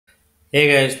Hey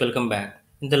guys, welcome back.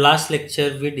 In the last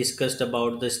lecture, we discussed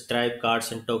about the Stripe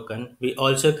cards and token. We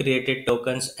also created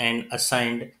tokens and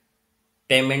assigned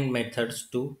payment methods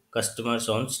to customers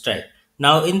on Stripe.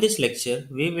 Now, in this lecture,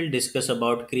 we will discuss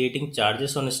about creating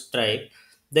charges on Stripe.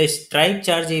 The Stripe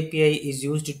charge API is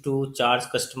used to charge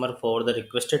customer for the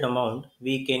requested amount.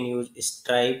 We can use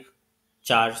Stripe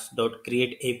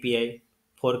charge.create API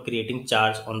for creating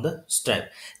charge on the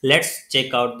Stripe. Let's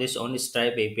check out this on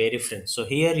Stripe API reference. So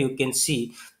here you can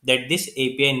see that this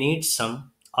API needs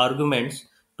some arguments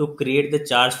to create the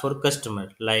charge for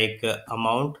customer like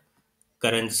amount,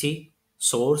 currency,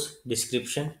 source,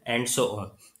 description, and so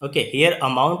on. Okay, here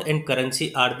amount and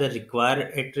currency are the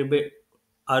required attribute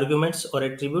arguments or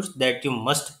attributes that you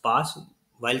must pass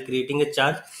while creating a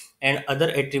charge, and other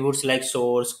attributes like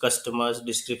source, customers,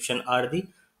 description are the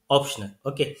optional.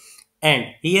 Okay, and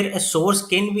here a source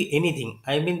can be anything.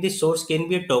 I mean, this source can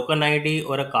be a token ID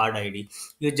or a card ID.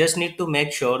 You just need to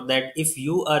make sure that if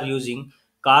you are using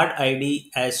card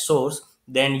ID as source,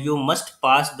 then you must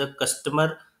pass the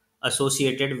customer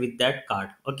associated with that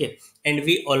card. Okay, and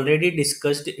we already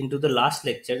discussed into the last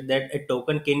lecture that a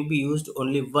token can be used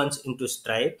only once into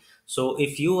Stripe. So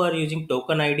if you are using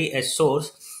token ID as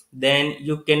source, then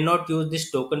you cannot use this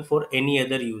token for any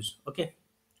other use. Okay,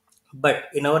 but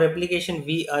in our application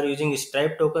we are using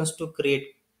Stripe tokens to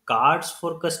create cards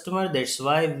for customer. That's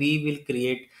why we will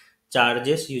create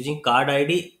charges using card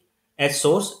ID as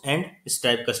source and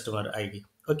Stripe customer ID.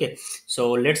 Okay,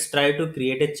 so let's try to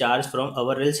create a charge from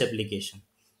our Rails application.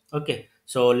 Okay,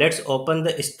 so let's open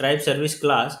the Stripe service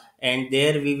class, and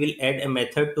there we will add a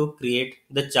method to create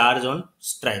the charge on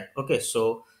Stripe. Okay,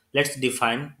 so let's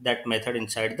define that method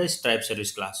inside the Stripe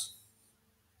service class.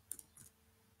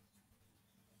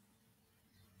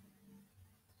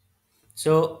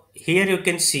 So here you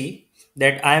can see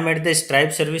that I am at the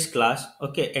Stripe service class.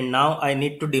 Okay, and now I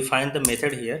need to define the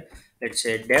method here. Let's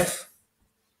say def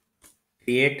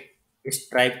create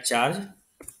Stripe Stripe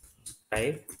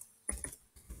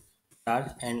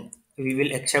charge, and we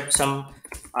will accept some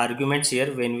arguments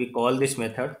here when we call this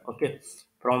method. Okay,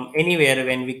 from anywhere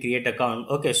when we create account.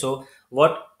 Okay, so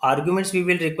what arguments we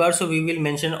will require? So we will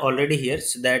mention already here,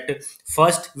 so that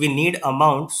first we need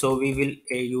amount. So we will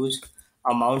use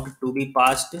amount to be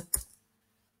passed,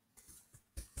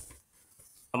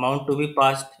 amount to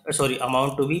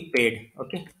be paid.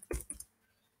 Okay,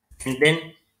 and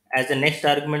then as the next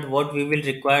argument, what we will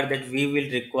require, that we will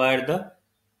require the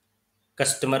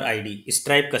customer ID,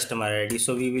 Stripe customer ID.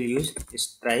 So we will use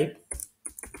Stripe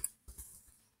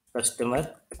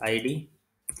customer ID,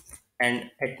 and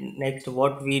at next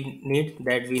what we need,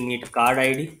 that we need card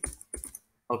ID.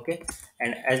 Okay,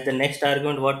 and as the next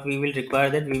argument, what we will require,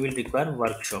 that we will require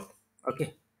workshop.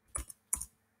 Okay,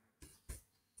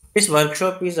 this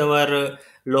workshop is our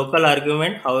local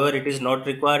argument. However, it is not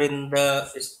required in the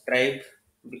Stripe,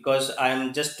 because I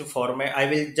will just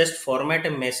format a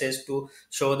message to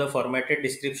show the formatted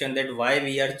description that why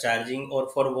we are charging or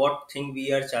for what thing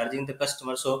we are charging the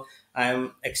customer. So I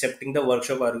am accepting the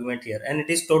workshop argument here, and it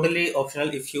is totally optional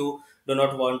if you do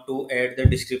not want to add the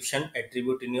description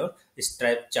attribute in your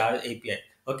Stripe charge API.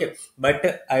 Okay,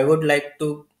 but I would like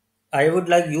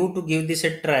you to give this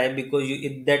a try, because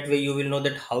that way you will know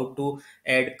that how to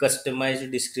add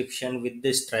customized description with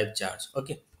the Stripe charge.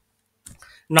 Okay.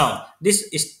 Now this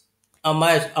is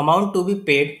amount to be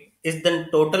paid is the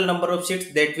total number of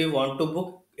seats that we want to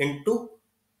book into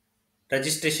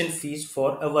registration fees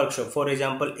for a workshop. For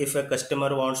example, if a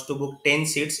customer wants to book 10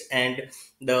 seats and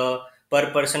the per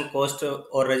person cost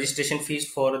or registration fees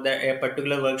for the a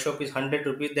particular workshop is 100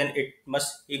 rupees, then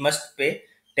he must pay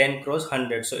 10 crores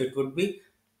 100. So it would be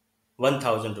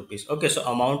 1000 rupees. Okay, so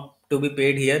amount to be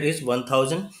paid here is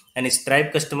 1000, and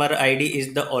Stripe customer ID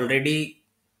is the already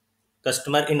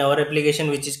customer in our application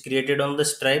which is created on the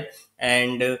Stripe,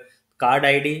 and card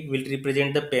ID will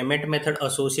represent the payment method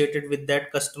associated with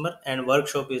that customer, and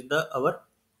workshop is the our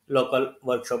local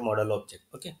workshop model object.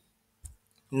 Okay,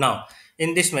 now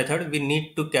in this method we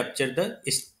need to capture the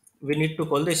we need to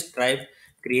call the Stripe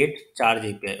create charge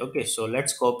API. Okay, so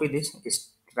let's copy this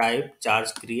Stripe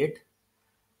charge create.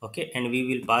 Okay, and we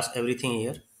will pass everything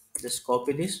here. Just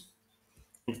copy this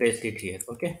and paste it here.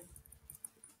 Okay,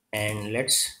 and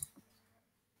let's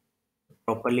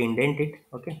properly indent it.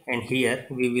 Okay, and here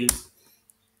we will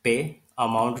pay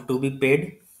amount to be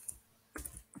paid.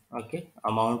 Okay,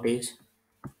 amount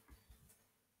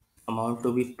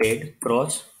to be paid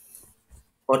cross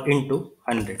or into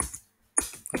 100.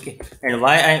 Okay, and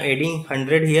why I'm adding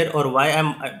 100 here, or why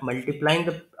I'm multiplying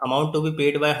the amount to be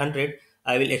paid by 100,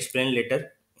 I will explain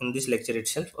later in this lecture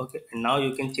itself. Okay, and now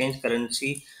you can change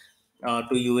currency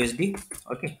to USD.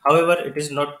 Okay. However, it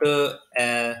is not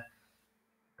a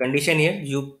condition here.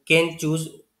 You can choose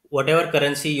whatever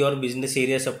currency your business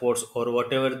area supports, or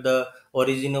whatever the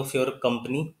origin of your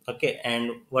company. Okay,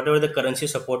 and whatever the currency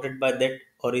supported by that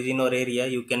origin or area,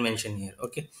 you can mention here.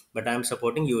 Okay, but I am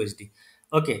supporting USD.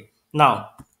 Okay,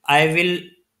 now I will.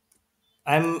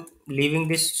 I'm leaving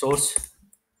this source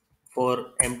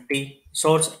for empty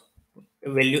source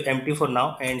value empty for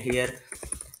now, and here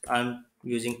I'm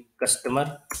using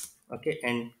customer. Okay,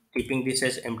 and keeping this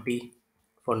as empty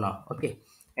for now. Okay,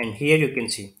 and here you can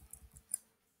see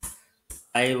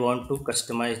I want to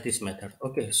customize this method.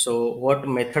 Okay, so what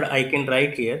method I can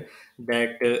write here,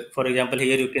 that for example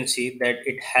here you can see that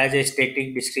it has a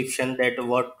static description, that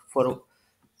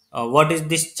what is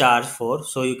this charge for.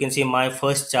 So you can see my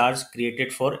first charge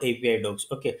created for API docs.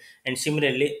 Okay, and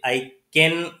similarly I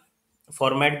can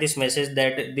format this message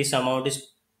that this amount is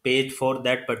paid for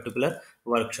that particular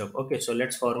workshop. Okay, so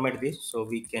let's format this, so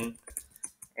we can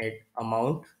add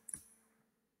amount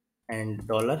and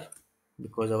dollar,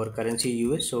 because our currency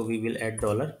US, so we will add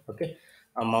dollar. Okay,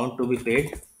 amount to be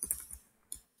paid,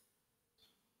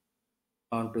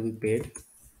 amount to be paid,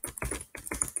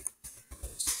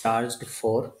 charged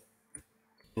for,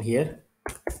 and here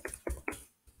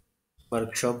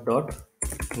workshop dot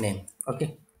name.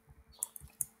 Okay,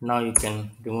 now you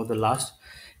can remove the last,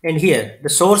 and here the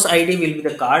source ID will be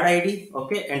the card ID.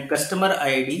 Okay, and customer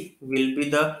ID will be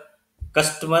the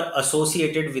customer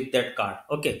associated with that card.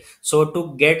 Okay, so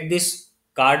to get this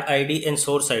card ID and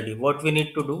source ID, what we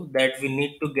need to do, that we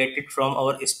need to get it from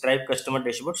our Stripe customer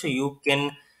dashboard. So you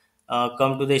can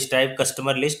come to the Stripe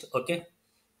customer list. Okay,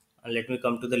 let me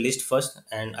come to the list first,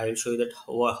 and I will show you that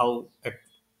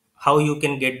how you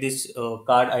can get this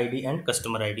card ID and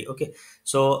customer ID. Okay,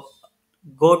 so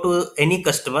go to any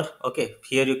customer. Okay,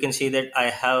 here you can see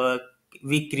that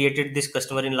we created this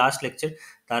customer in last lecture,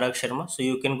 Tarak Sharma. So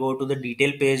you can go to the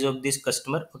detail page of this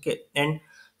customer. Okay, and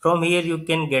from here you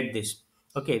can get this.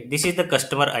 Okay, this is the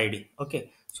customer ID.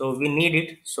 Okay, so we need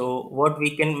it. So what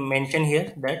we can mention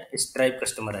here, that Stripe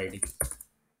customer ID.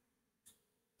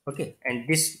 Okay, and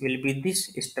this will be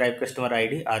this Stripe customer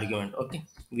ID argument. Okay,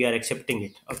 we are accepting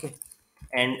it. Okay,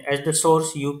 and as the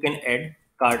source you can add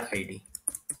card ID.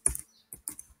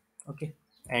 Okay,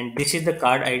 and this is the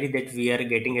card ID that we are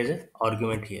getting as an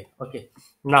argument here. Okay,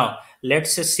 now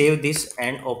let's save this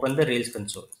and open the Rails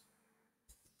console.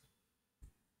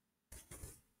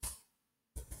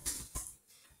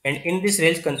 And in this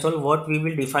Rails console, what we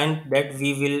will define, that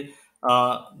we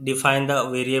will define the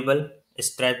variable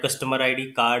Stripe customer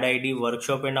ID, card ID,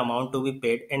 workshop, and amount to be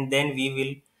paid, and then we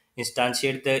will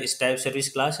instantiate the Stripe service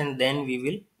class, and then we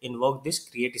will invoke this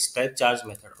create Stripe charge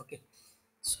method. Okay,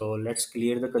 so let's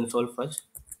clear the console first.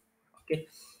 Okay,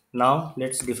 now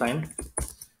let's define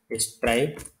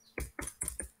Stripe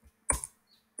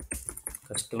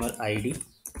customer ID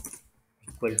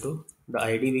equal to the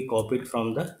ID we copied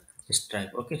from the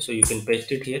Stripe. Okay, so you can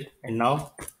paste it here, and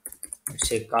now let's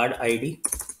say card ID,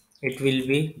 it will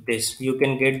be this. You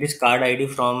can get this card ID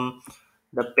from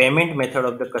the payment method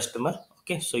of the customer.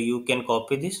 Okay, so you can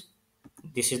copy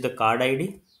this is the card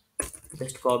ID.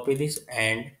 Just copy this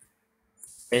and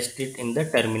paste it in the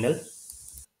terminal.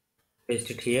 Paste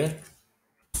it here.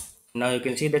 Now you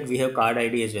can see that we have card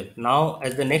ID as well. Now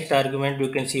as the next argument, you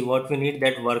can see what we need,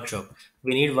 that workshop.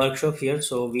 We need workshop here,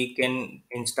 so we can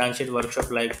instantiate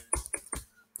workshop like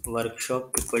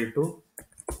workshop equal to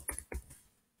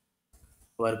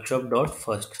workshop dot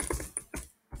first.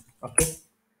 Okay,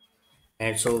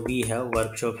 and so we have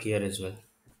workshop here as well.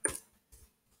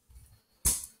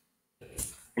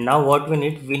 And now what we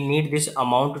need this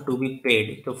amount to be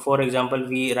paid. So for example,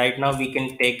 we right now we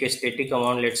can take a static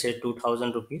amount, let's say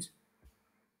 2000 rupees.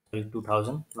 Sorry,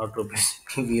 2000, not rupees.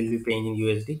 We will be paying in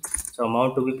USD. So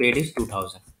amount to be paid is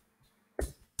 2000.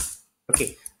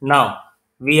 Okay, now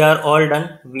we are all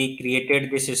done. We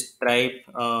created this Stripe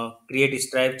create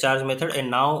Stripe charge method, and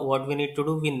now what we need to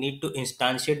do, we need to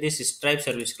instantiate this Stripe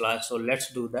service class. So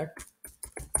let's do that.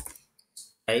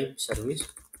 Stripe service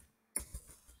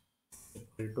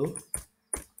equal to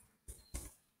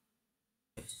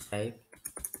Stripe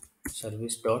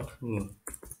service dot new.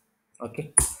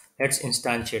 Okay, let's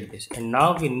instantiate this, and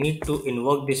now we need to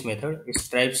invoke this method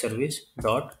Stripe service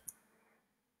dot,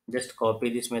 just copy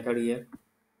this method here,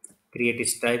 create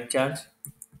Stripe charge,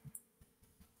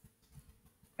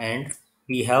 and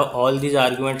we have all these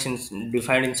arguments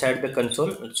defined inside the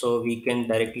console, so we can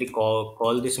directly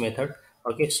call this method.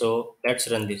 Okay, so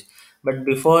let's run this. But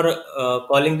before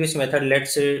calling this method,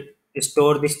 let's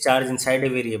store this charge inside a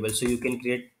variable. So you can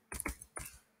create,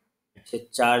 say,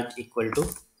 charge equal to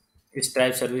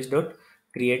Stripe service dot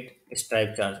create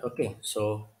stripe charge. Okay,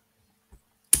 so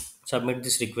submit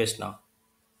this request now.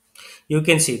 You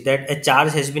can see that a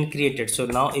charge has been created. So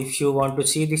now if you want to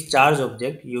see this charge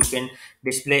object, you can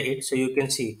display it. So you can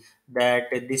see that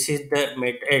this is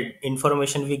the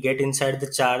information we get inside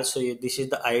the charge. So this is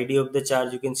the id of the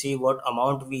charge. You can see what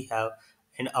amount we have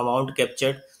and amount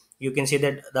captured. You can see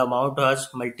that the amount was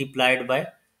multiplied by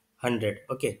 100.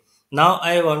 Okay, now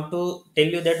I want to tell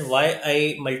you that why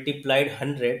I multiplied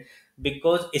 100,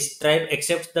 because stripe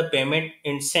accepts the payment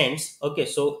in cents. Okay,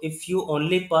 so if you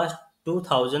only pass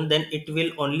 2000, then it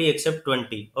will only accept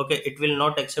 20. Okay, it will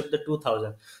not accept the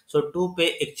 2000. So to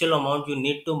pay actual amount, you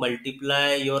need to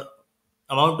multiply your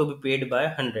amount to be paid by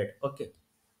 100. Okay,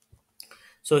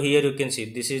 so here you can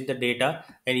see this is the data,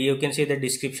 and you can see the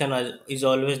description is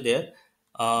always there.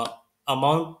 uh,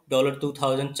 Amount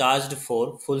 $2000 charged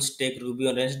for full stack Ruby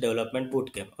on Rails development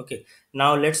bootcamp. Okay,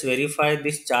 now let's verify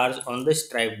this charge on the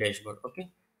Stripe dashboard. Okay,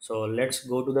 so let's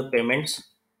go to the payments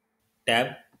tab,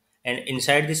 and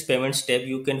inside this payments tab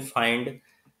you can find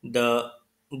the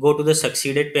go to the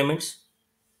succeeded payments.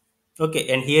 Okay,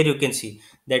 and here you can see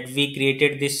that we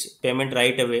created this payment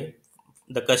right away.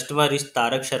 The customer is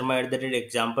Tarak Sharma at the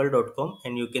example.com,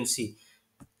 and you can see,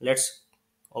 let's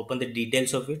open the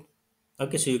details of it.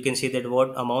 Okay, so you can see that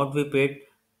what amount we paid,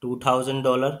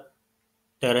 $2000,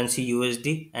 currency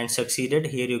USD, and succeeded.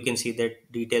 Here you can see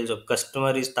that details of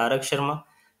customer is Tarak Sharma,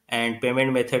 and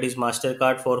payment method is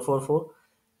Mastercard 444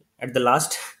 at the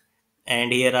last.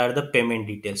 And here are the payment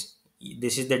details.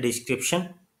 This is the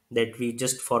description that we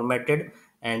just formatted,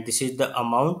 and this is the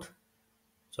amount.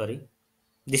 Sorry,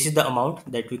 this is the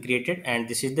amount that we created, and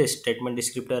this is the statement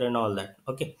descriptor and all that.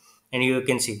 Okay, and you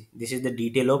can see this is the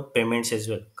detail of payments as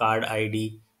well, card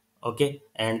ID. Okay,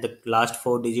 and the last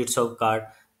four digits of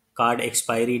card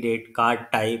expiry date,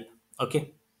 card type.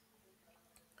 Okay,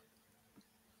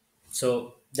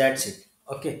 so that's it.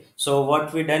 Okay, so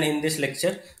what we done in this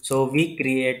lecture, so we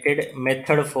created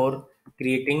method for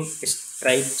creating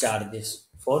stripe charges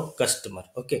for customer.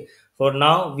 Okay, for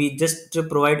now we just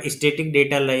provide static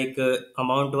data like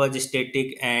amount was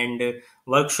static, and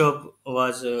workshop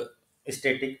was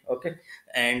static. Okay,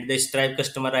 and the stripe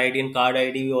customer id and card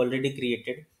id we already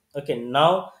created. Okay,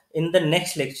 now in the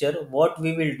next lecture what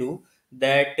we will do,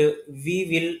 that we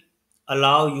will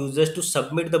allow users to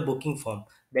submit the booking form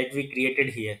that we created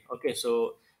here. Okay,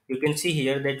 so you can see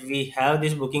here that we have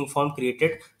this booking form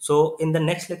created. So in the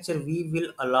next lecture we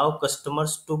will allow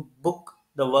customers to book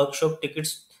the workshop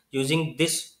tickets using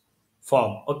this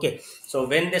form. Okay, so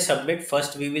when they submit,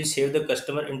 first we will save the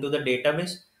customer into the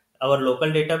database, our local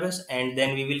database, and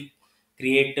then we will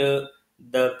create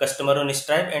the customer on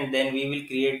Stripe, and then we will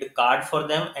create the card for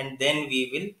them, and then we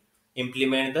will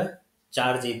implement the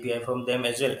charge API from them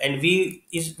as well. And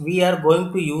we are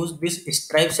going to use this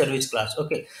Stripe service class.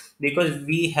 Okay, because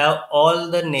we have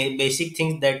all the basic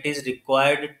things that is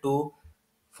required to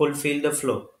fulfill the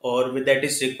flow, or that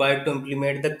is required to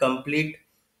implement the complete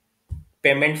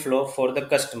payment flow for the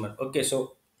customer. Okay,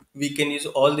 so we can use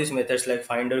all these methods like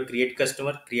find or create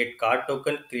customer, create card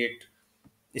token, create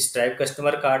Stripe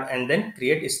customer card, and then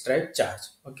create Stripe charge.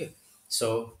 Okay,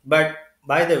 so but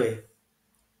by the way,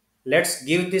 let's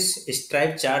give this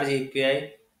Stripe charge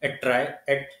API a try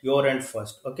at your end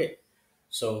first. Okay,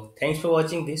 so thanks for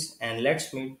watching this, and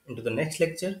let's meet into the next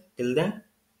lecture. Till then,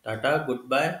 tata,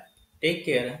 goodbye, take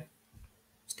care,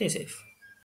 stay safe.